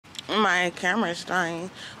My camera's dying.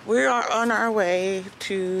 We are on our way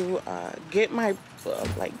to get my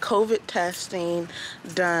like COVID testing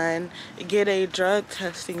done, get a drug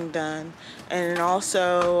testing done, and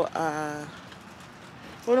also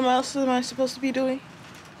what else am I supposed to be doing?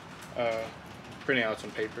 Printing out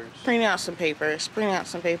some papers. Printing out some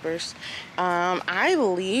papers. I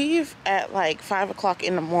leave at like 5 o'clock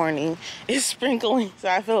in the morning. It's sprinkling, so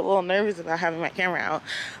I feel a little nervous about having my camera out,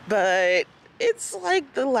 but it's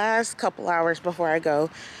like the last couple hours before I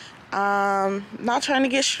go. Not trying to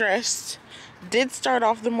get stressed. Did start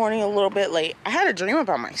off the morning a little bit late. I had a dream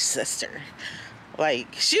about my sister.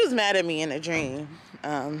 Like, she was mad at me in a dream.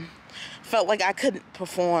 Felt like I couldn't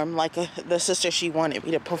perform like the sister she wanted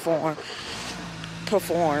me to performs.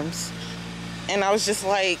 And I was just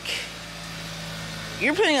like,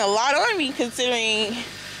 you're putting a lot on me considering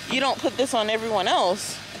you don't put this on everyone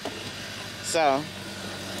else. So,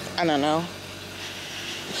 I don't know.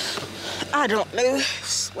 I don't know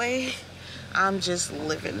this way. I'm just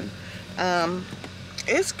living.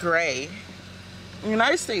 It's gray.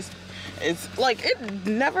 United States, it's like it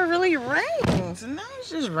never really rains. Now it's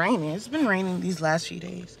just raining. It's been raining these last few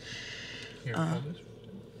days.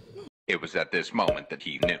 It was at this moment that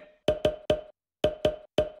he knew.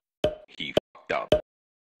 He fucked up.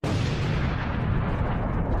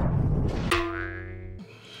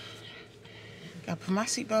 Gotta put my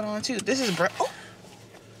seatbelt on too. This is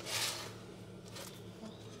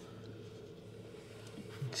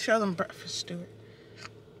show them breakfast, Stuart.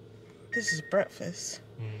 This is breakfast.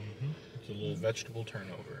 It's a little vegetable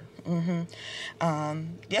turnover.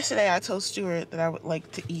 Yesterday I told Stuart that I would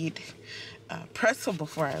like to eat pretzel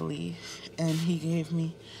before I leave, and he gave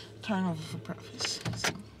me turnover for breakfast.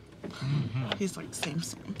 So he's like same.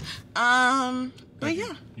 But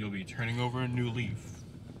yeah. You'll be turning over a new leaf.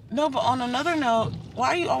 No, but on another note,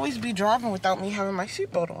 why you always be driving without me having my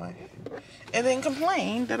seatbelt on? And then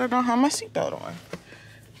complain that I don't have my seatbelt on.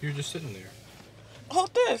 You're just sitting there.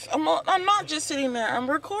 Hold this. I'm not just sitting there. I'm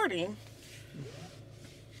recording.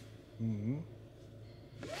 Go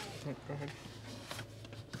ahead.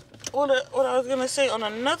 What I was gonna say on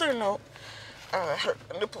another note, hurt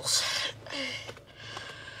my nipples.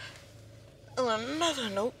 On another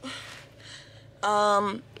note,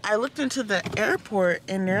 I looked into the airport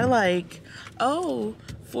and they're like, oh,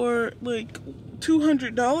 for like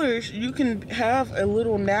 $200, you can have a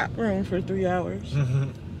little nap room for 3 hours.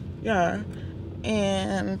 Yeah.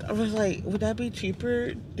 And I was like, would that be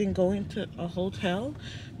cheaper than going to a hotel?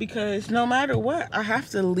 Because no matter what, I have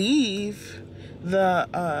to leave the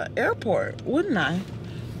airport, wouldn't I?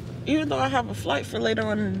 Even though I have a flight for later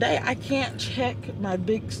on in the day, I can't check my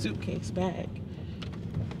big suitcase bag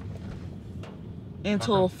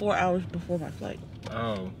until 4 hours before my flight.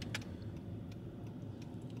 Oh.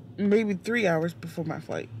 Maybe 3 hours before my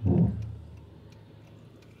flight.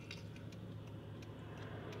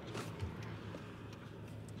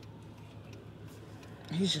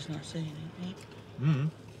 He's just not saying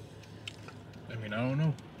anything. I mean, I don't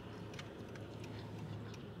know.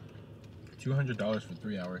 $200 for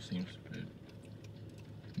 3 hours seems a bit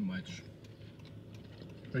much.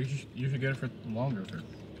 But you should get it for longer for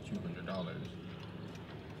 $200.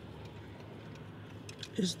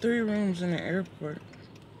 There's 3 rooms in the airport.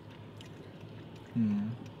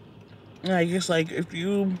 I guess like if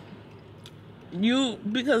you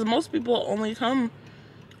because most people only come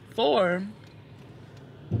 4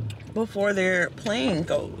 before their plane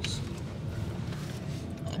goes.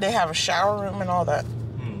 They have a shower room and all that.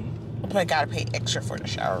 But I gotta pay extra for the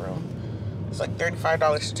shower room. It's like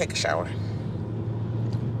 $35 to take a shower.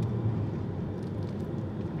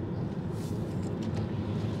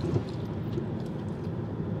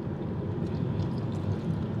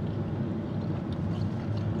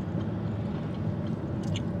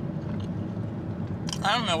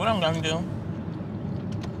 I don't know what I'm gonna do.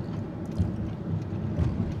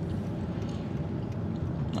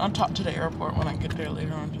 I'll talk to the airport when I get there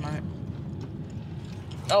later on tonight.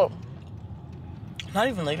 Oh, not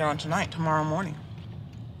even later on tonight, tomorrow morning.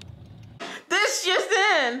 This just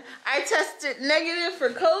in, I tested negative for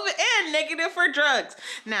COVID and negative for drugs.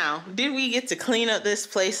 Now, did we get to clean up this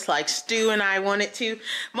place like Stu and I wanted to?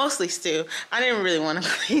 Mostly Stu. I didn't really want to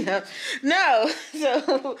clean up. No,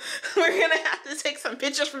 so we're gonna have to take some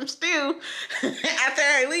pictures from Stu after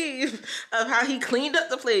I leave of how he cleaned up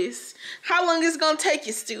the place. How long is it gonna take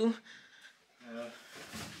you, Stu?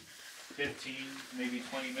 15, maybe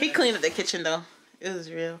 20 minutes. He cleaned up the kitchen though. It was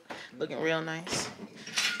looking real nice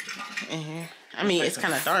in here. I mean, it's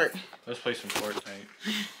kind of dark. Let's play some Fortnite.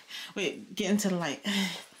 Wait, get into the light.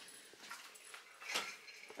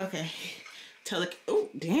 Okay. Oh,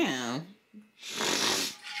 damn.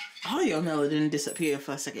 all your melanin disappeared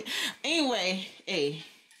for a second. Anyway, hey,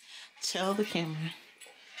 tell the camera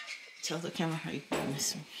how you gonna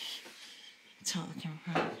miss me. Tell the camera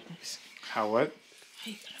how you gonna miss me. How what?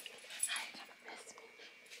 How you gonna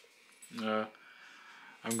miss me?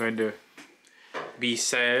 I'm going to be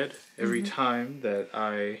sad every time that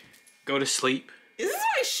I go to sleep. Is this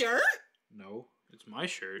my shirt? No, it's my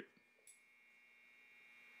shirt.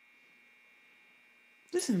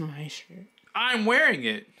 This is my shirt. I'm wearing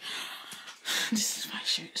it. This is my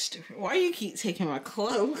shirt, stupid. Why you keep taking my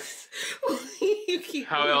clothes? You keep.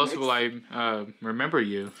 How else will I remember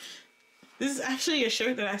you? This is actually a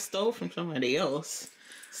shirt that I stole from somebody else.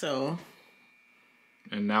 So.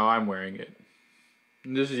 And now I'm wearing it.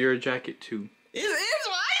 And this is your jacket too. It is.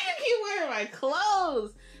 Why you keep wearing my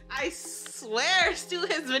clothes? I swear Stu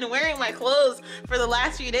has been wearing my clothes for the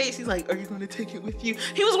last few days. He's like, are you going to take it with you?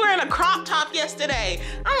 He was wearing a crop top yesterday.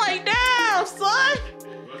 I'm like, damn, son.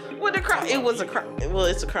 With the crop, it was a crop. Well,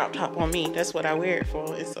 it's a crop top on me. That's what I wear it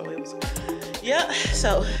for. And so it was. Yep.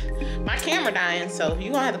 So my camera dying. So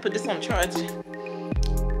you're gonna have to put this on charge.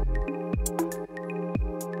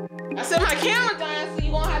 I said my camera dying, so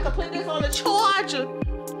you're gonna have to put this on the charger.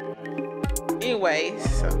 Anyway,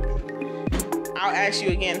 so I'll ask you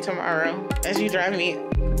again tomorrow as you drive me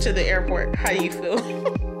to the airport. How do you feel?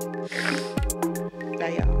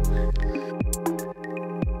 Bye, y'all.